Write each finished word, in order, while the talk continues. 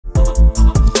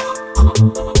The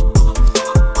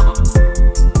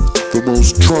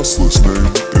most trustless name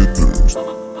in news.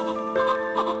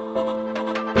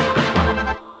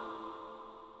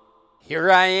 Here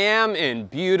I am in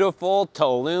beautiful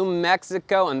Tulum,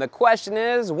 Mexico, and the question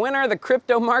is, when are the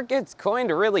crypto markets going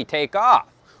to really take off?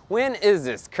 When is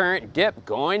this current dip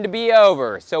going to be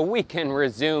over so we can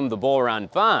resume the bull run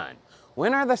fun?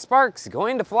 When are the sparks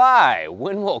going to fly?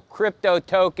 When will crypto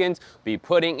tokens be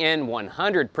putting in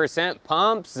 100%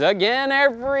 pumps again?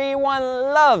 Everyone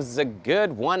loves a good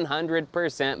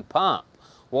 100% pump.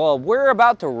 Well, we're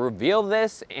about to reveal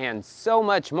this and so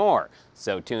much more.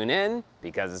 So tune in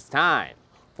because it's time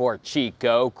for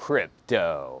Chico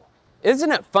Crypto.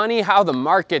 Isn't it funny how the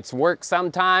markets work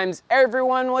sometimes?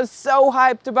 Everyone was so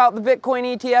hyped about the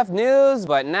Bitcoin ETF news,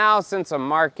 but now since the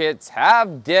markets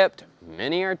have dipped,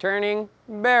 many are turning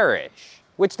bearish.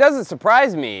 Which doesn't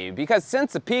surprise me, because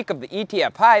since the peak of the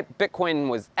ETF hype, Bitcoin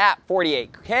was at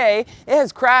 48K, it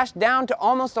has crashed down to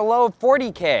almost a low of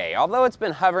 40K, although it's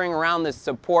been hovering around this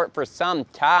support for some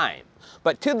time.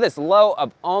 But to this low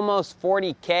of almost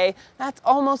 40K, that's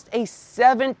almost a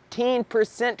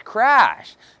 17%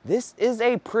 crash. This is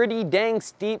a pretty dang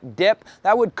steep dip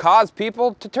that would cause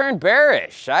people to turn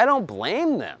bearish. I don't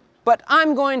blame them. But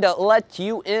I'm going to let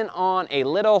you in on a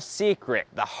little secret,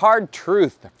 the hard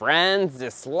truth, friends.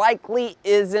 This likely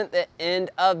isn't the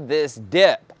end of this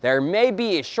dip. There may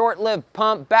be a short-lived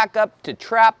pump back up to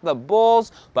trap the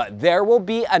bulls, but there will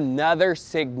be another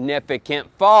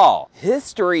significant fall.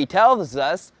 History tells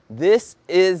us this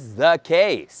is the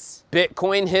case.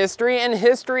 Bitcoin history and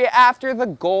history after the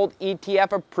gold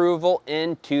ETF approval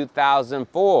in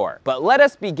 2004. But let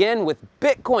us begin with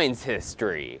Bitcoin's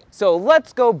history. So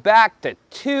let's go back to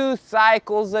 2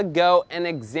 cycles ago and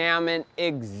examine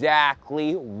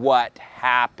exactly what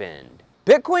happened.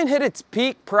 Bitcoin hit its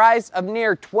peak price of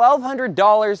near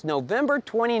 $1,200 November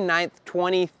 29th,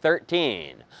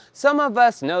 2013. Some of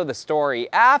us know the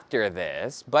story after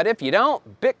this, but if you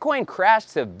don't, Bitcoin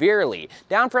crashed severely,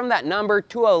 down from that number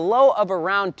to a low of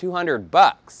around 200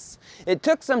 bucks. It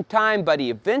took some time, but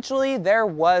eventually there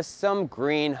was some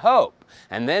green hope.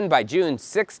 And then by June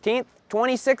 16th,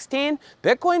 2016,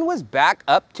 Bitcoin was back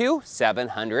up to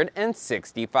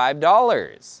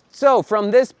 $765. So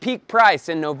from this peak price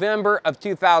in November of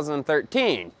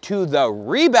 2013 to the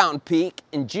rebound peak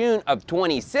in June of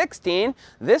 2016,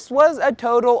 this was a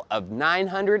total of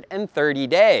 930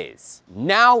 days.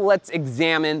 Now let's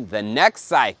examine the next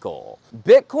cycle.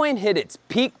 Bitcoin hit its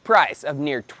peak price of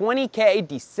near 20K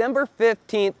December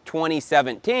 15th,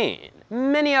 2017.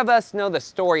 Many of us know the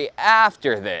story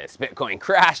after this. Bitcoin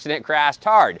crashed and it crashed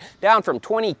hard, down from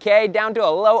 20K down to a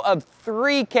low of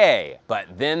 3K.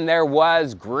 But then there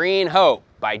was green hope.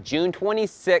 By June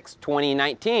 26,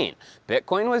 2019,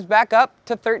 Bitcoin was back up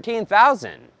to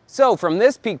 13,000. So from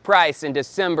this peak price in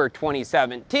December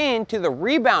 2017 to the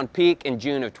rebound peak in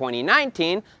June of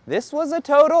 2019, this was a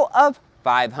total of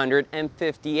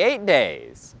 558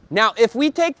 days. Now, if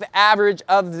we take the average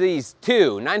of these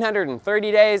two,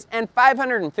 930 days and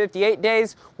 558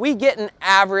 days, we get an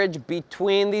average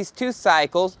between these 2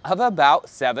 cycles of about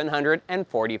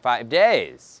 745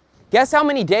 days. Guess how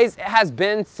many days it has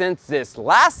been since this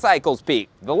last cycle's peak,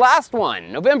 the last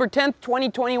one, November 10th,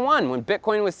 2021, when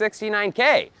Bitcoin was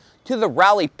 69K. To the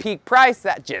rally peak price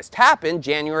that just happened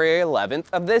January 11th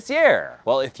of this year.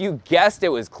 Well, if you guessed it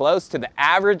was close to the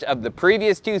average of the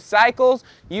previous 2 cycles,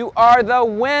 you are the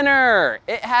winner.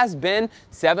 It has been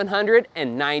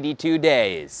 792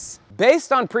 days.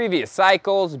 Based on previous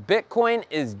cycles, Bitcoin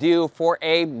is due for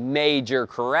a major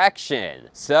correction.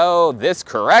 So this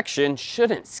correction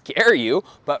shouldn't scare you,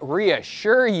 but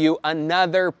reassure you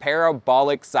another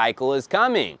parabolic cycle is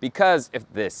coming. Because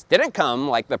if this didn't come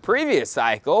like the previous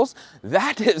cycles,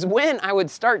 that is when I would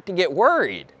start to get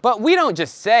worried. But we don't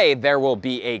just say there will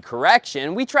be a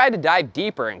correction, we try to dive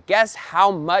deeper and guess how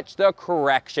much the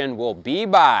correction will be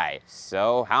by.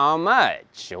 So how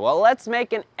much? Well, let's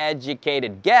make an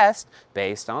educated guess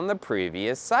based on the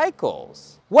previous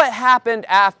cycles. What happened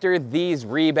after these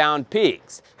rebound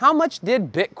peaks? How much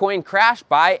did Bitcoin crash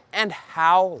by and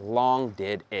how long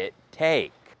did it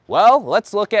take? Well,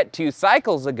 let's look at 2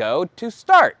 cycles ago to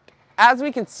start. As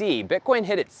we can see, Bitcoin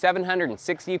hit its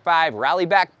 765 rally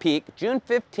back peak June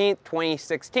 15th,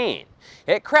 2016.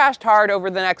 It crashed hard over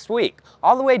the next week,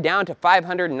 all the way down to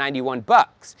 591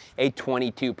 bucks, a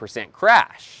 22%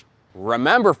 crash.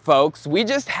 Remember folks, we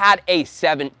just had a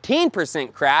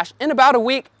 17% crash in about a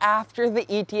week after the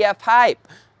ETF hype.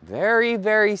 very,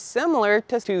 very similar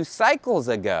to 2 cycles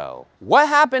ago. What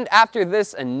happened after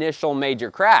this initial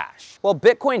major crash? Well,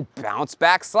 Bitcoin bounced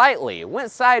back slightly,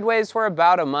 went sideways for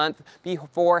about a month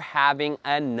before having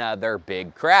another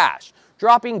big crash,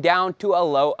 dropping down to a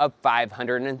low of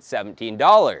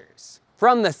 $517.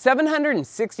 From the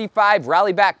 765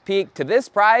 rally back peak to this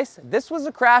price, this was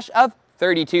a crash of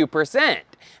 32%.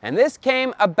 And this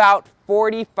came about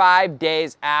 45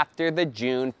 days after the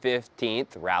June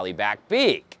 15th rally back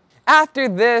peak. After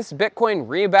this, Bitcoin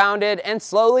rebounded and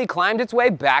slowly climbed its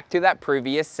way back to that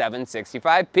previous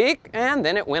 765 peak, and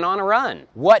then it went on a run.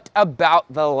 What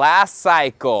about the last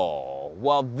cycle?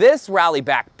 Well, this rally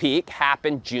back peak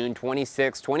happened June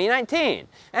 26, 2019,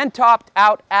 and topped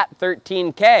out at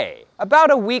 13K.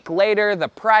 About a week later, the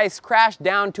price crashed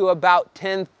down to about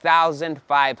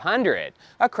 10,500,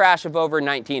 a crash of over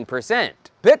 19%.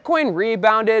 Bitcoin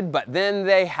rebounded, but then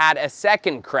they had a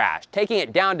second crash, taking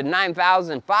it down to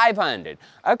 9,500,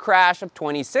 a crash of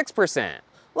 26%.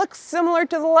 Looks similar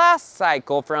to the last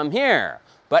cycle from here,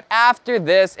 but after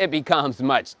this it becomes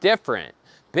much different.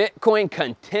 Bitcoin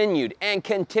continued and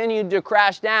continued to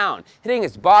crash down, hitting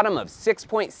its bottom of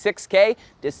 6.6K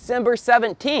December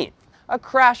 17th, a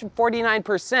crash of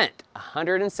 49%,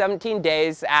 117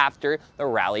 days after the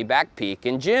rally back peak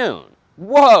in June.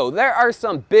 Whoa, there are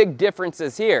some big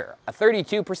differences here. A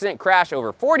 32% crash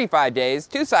over 45 days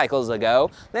 2 cycles ago,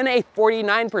 then a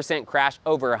 49% crash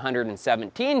over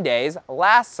 117 days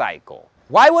last cycle.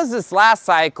 Why was this last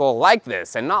cycle like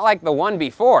this and not like the one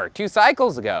before 2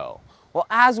 cycles ago? Well,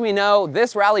 as we know,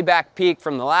 this rally back peak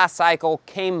from the last cycle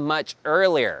came much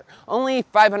earlier, only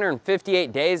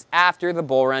 558 days after the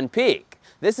bull run peak.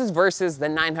 This is versus the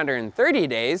 930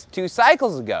 days 2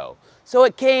 cycles ago. So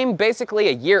it came basically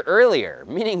a year earlier,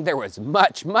 meaning there was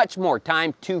much more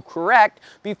time to correct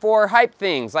before hype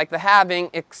things like the halving,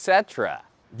 etc.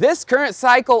 This current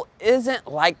cycle isn't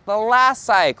like the last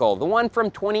cycle, the one from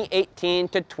 2018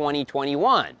 to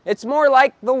 2021. It's more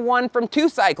like the one from 2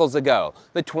 cycles ago,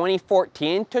 the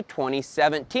 2014 to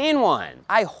 2017 one.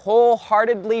 I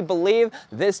wholeheartedly believe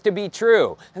this to be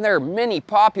true, and there are many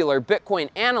popular Bitcoin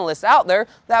analysts out there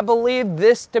that believe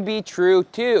this to be true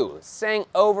too, saying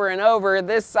over and over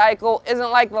this cycle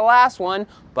isn't like the last one,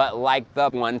 but like the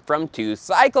one from 2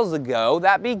 cycles ago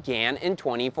that began in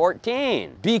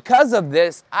 2014. Because of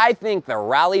this, I think the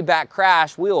rally back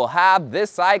crash we will have this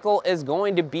cycle is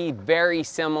going to be very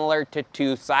similar to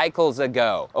 2 cycles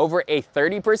ago. Over a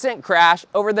 30% crash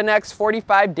over the next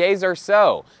 45 days or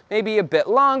so. Maybe a bit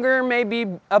longer, maybe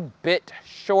a bit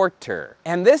shorter.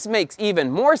 And this makes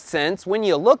even more sense when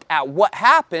you look at what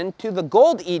happened to the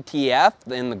gold ETF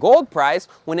and the gold price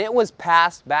when it was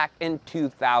passed back in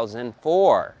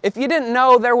 2004. If you didn't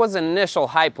know, there was an initial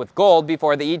hype with gold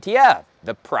before the ETF.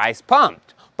 The price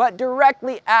pumped. But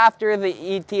directly after the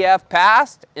ETF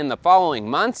passed, in the following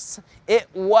months, it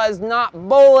was not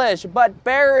bullish, but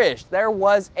bearish. There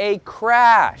was a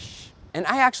crash. And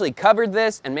I actually covered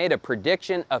this and made a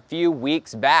prediction a few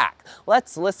weeks back.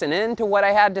 Let's listen in to what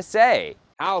I had to say.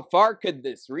 How far could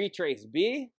this retrace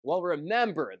be? Well,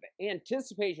 remember, the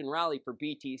anticipation rally for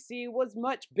BTC was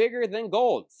much bigger than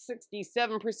gold,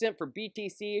 67% for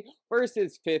BTC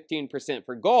versus 15%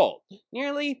 for gold,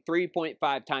 nearly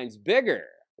 3.5 times bigger.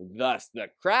 Thus, the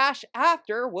crash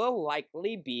after will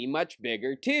likely be much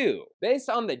bigger too. Based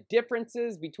on the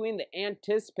differences between the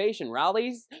anticipation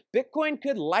rallies, Bitcoin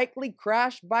could likely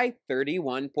crash by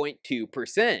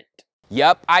 31.2%.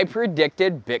 Yup, I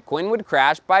predicted Bitcoin would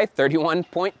crash by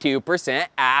 31.2%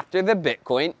 after the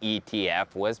Bitcoin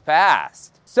ETF was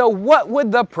passed. So what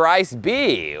would the price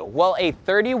be? Well, a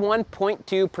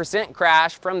 31.2%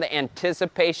 crash from the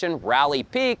anticipation rally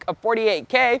peak of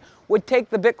 48K would take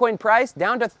the Bitcoin price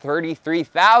down to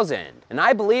 33,000. And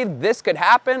I believe this could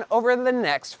happen over the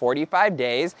next 45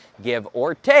 days, give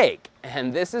or take.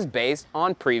 And this is based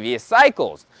on previous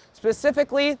cycles,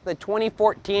 specifically the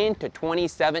 2014 to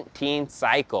 2017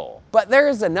 cycle. But there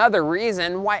is another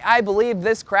reason why I believe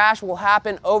this crash will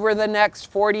happen over the next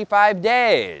 45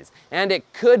 days, and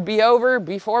it could be over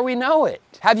before we know it.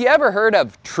 Have you ever heard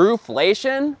of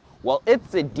trueflation? Well,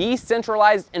 it's a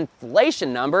decentralized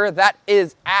inflation number that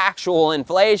is actual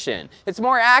inflation. It's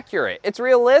more accurate, it's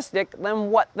realistic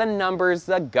than what the numbers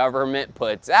the government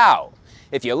puts out.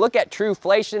 If you look at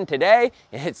trueflation today,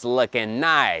 it's looking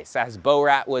nice. As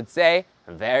Bo-Rat would say,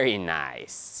 very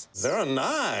nice. Very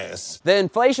nice. The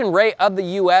inflation rate of the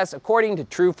US, according to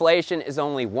trueflation, is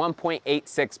only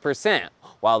 1.86%,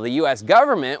 while the US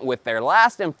government, with their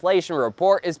last inflation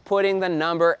report, is putting the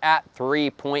number at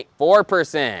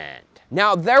 3.4%.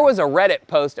 Now, there was a Reddit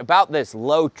post about this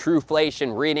low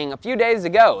trueflation reading a few days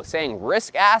ago saying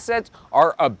risk assets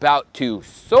are about to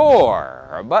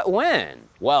soar. But when?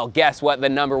 Well, guess what the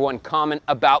 #1 comment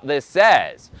about this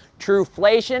says?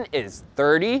 Trueflation is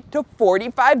 30 to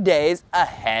 45 days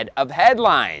ahead of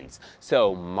headlines.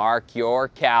 So mark your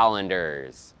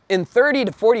calendars. In 30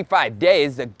 to 45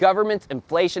 days, the government's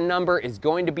inflation number is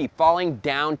going to be falling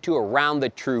down to around the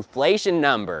trueflation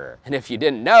number. And if you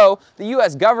didn't know, the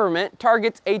US government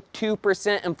targets a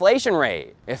 2% inflation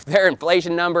rate. If their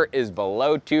inflation number is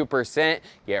below 2%,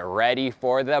 get ready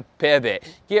for the pivot.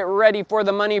 Get ready for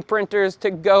the money printers to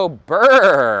go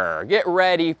BRRR. Get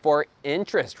ready for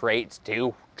interest rates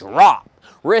to drop.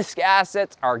 Risk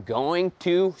assets are going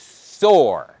to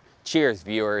soar. Cheers,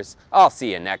 viewers. I'll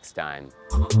see you next time.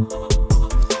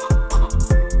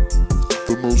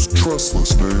 The most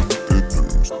trustless name in